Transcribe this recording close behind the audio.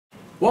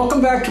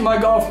Welcome back to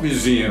my golf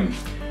museum.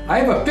 I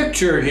have a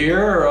picture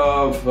here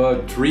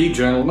of three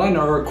gentlemen who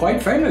are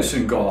quite famous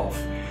in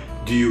golf.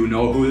 Do you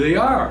know who they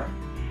are?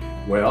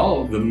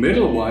 Well, the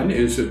middle one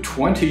is a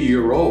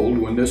 20-year-old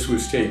when this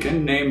was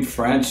taken, named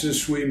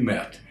Francis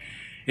Ouimet.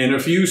 And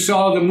if you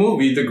saw the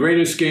movie, The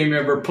Greatest Game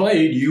Ever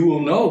Played, you will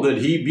know that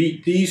he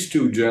beat these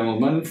two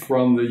gentlemen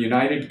from the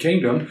United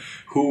Kingdom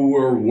who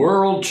were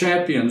world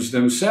champions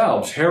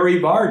themselves. Harry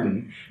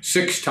Vardon,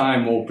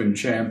 6-time Open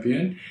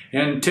champion,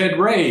 and Ted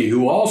Ray,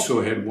 who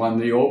also had won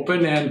the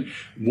Open and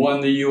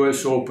won the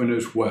US Open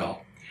as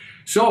well.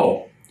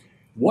 So,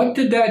 what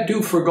did that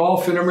do for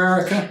golf in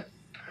America?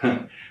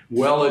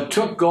 Well, it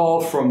took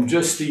golf from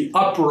just the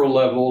upper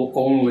level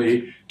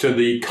only to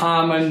the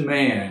common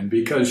man,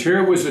 because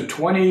here was a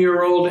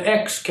 20-year-old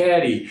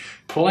ex-caddy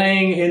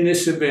playing in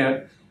this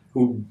event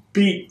who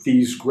beat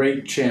these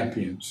great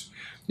champions.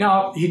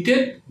 Now, he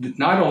did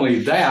not only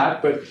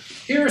that, but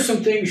here are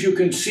some things you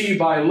can see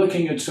by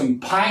looking at some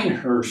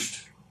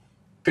Pinehurst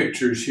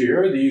pictures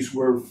here. These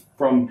were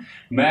from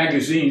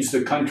magazines,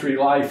 The Country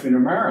Life in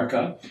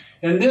America.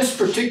 And this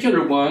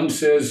particular one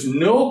says,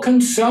 no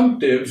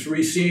consumptives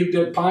received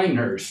at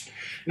Pinehurst.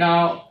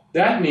 Now,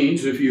 that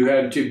means if you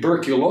had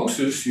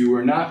tuberculosis, you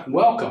were not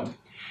welcome.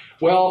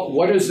 Well,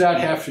 what does that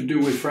have to do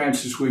with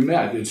Francis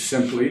Ouimet? It's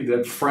simply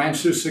that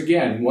Francis,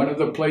 again, one of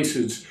the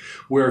places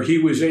where he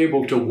was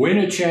able to win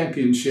a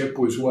championship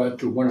was one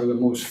of the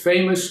most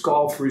famous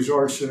golf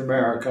resorts in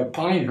America,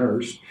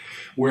 Pinehurst,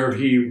 where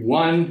he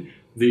won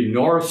the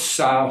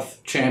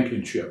North-South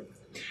Championship.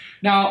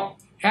 Now,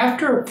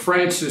 after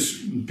Francis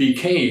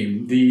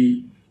became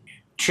the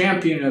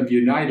champion of the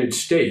United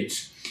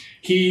States,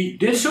 he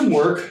did some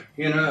work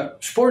in a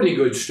sporting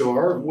goods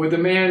store with a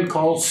man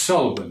called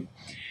Sullivan.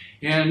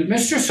 And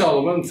Mr.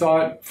 Sullivan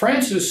thought,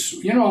 Francis,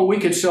 you know, we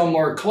could sell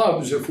more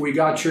clubs if we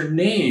got your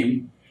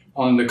name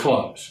on the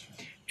clubs.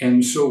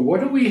 And so what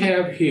do we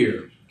have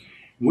here?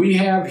 We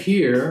have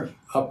here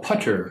a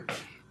putter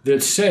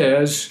that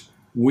says,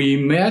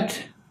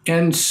 Ouimet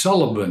and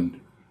Sullivan.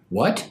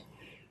 What?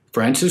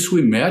 Francis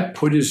Ouimet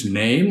put his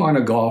name on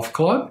a golf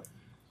club,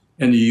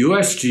 and the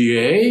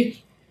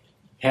USGA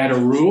had a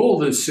rule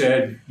that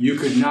said you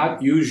could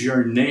not use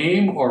your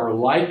name or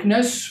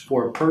likeness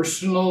for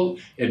personal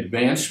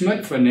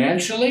advancement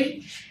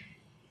financially.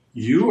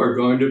 You are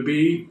going to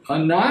be a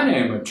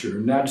non-amateur,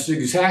 and that's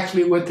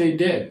exactly what they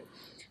did.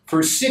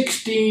 For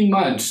 16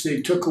 months,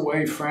 they took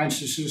away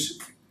Francis's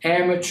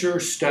amateur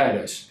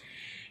status.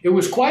 It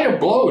was quite a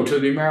blow to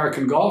the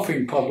American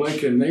golfing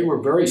public, and they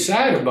were very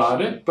sad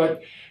about it,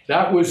 but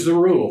that was the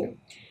rule.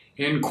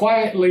 And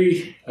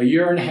quietly, a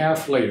year and a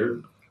half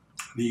later,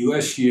 the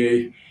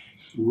USGA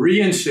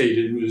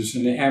reinstated him as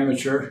an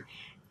amateur,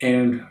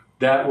 and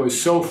that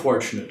was so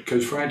fortunate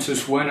because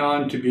Francis went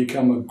on to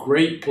become a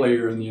great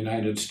player in the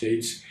United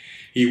States.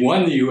 He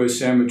won the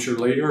US Amateur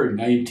later in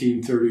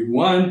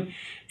 1931,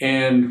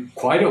 and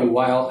quite a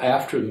while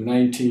after the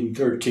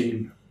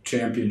 1913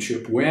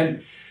 championship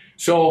win.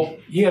 So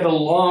he had a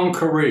long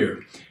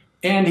career,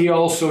 and he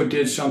also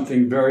did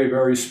something very,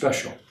 very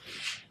special.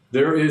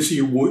 There is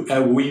a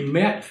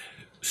Ouimet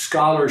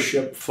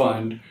scholarship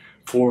fund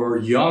for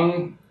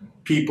young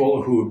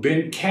people who have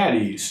been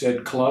caddies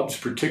at clubs,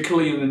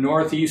 particularly in the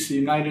Northeast of the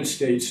United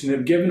States, and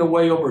have given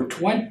away over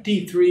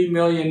 $23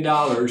 million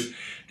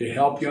to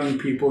help young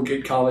people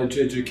get college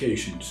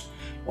educations,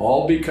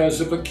 all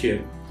because of a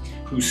kid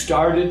who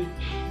started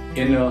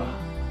in a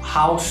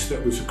house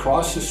that was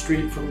across the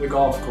street from the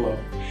golf club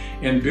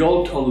and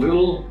built a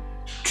little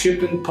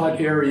chip and putt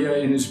area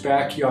in his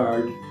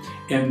backyard,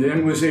 and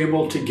then was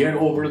able to get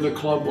over to the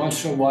club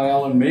once in a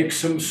while and make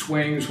some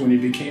swings when he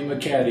became a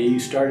caddy. He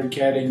started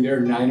caddying there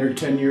 9 or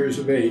 10 years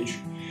of age.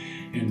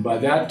 And by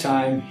that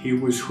time, he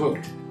was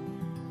hooked.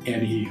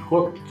 And he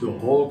hooked the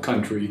whole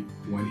country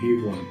when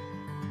he won.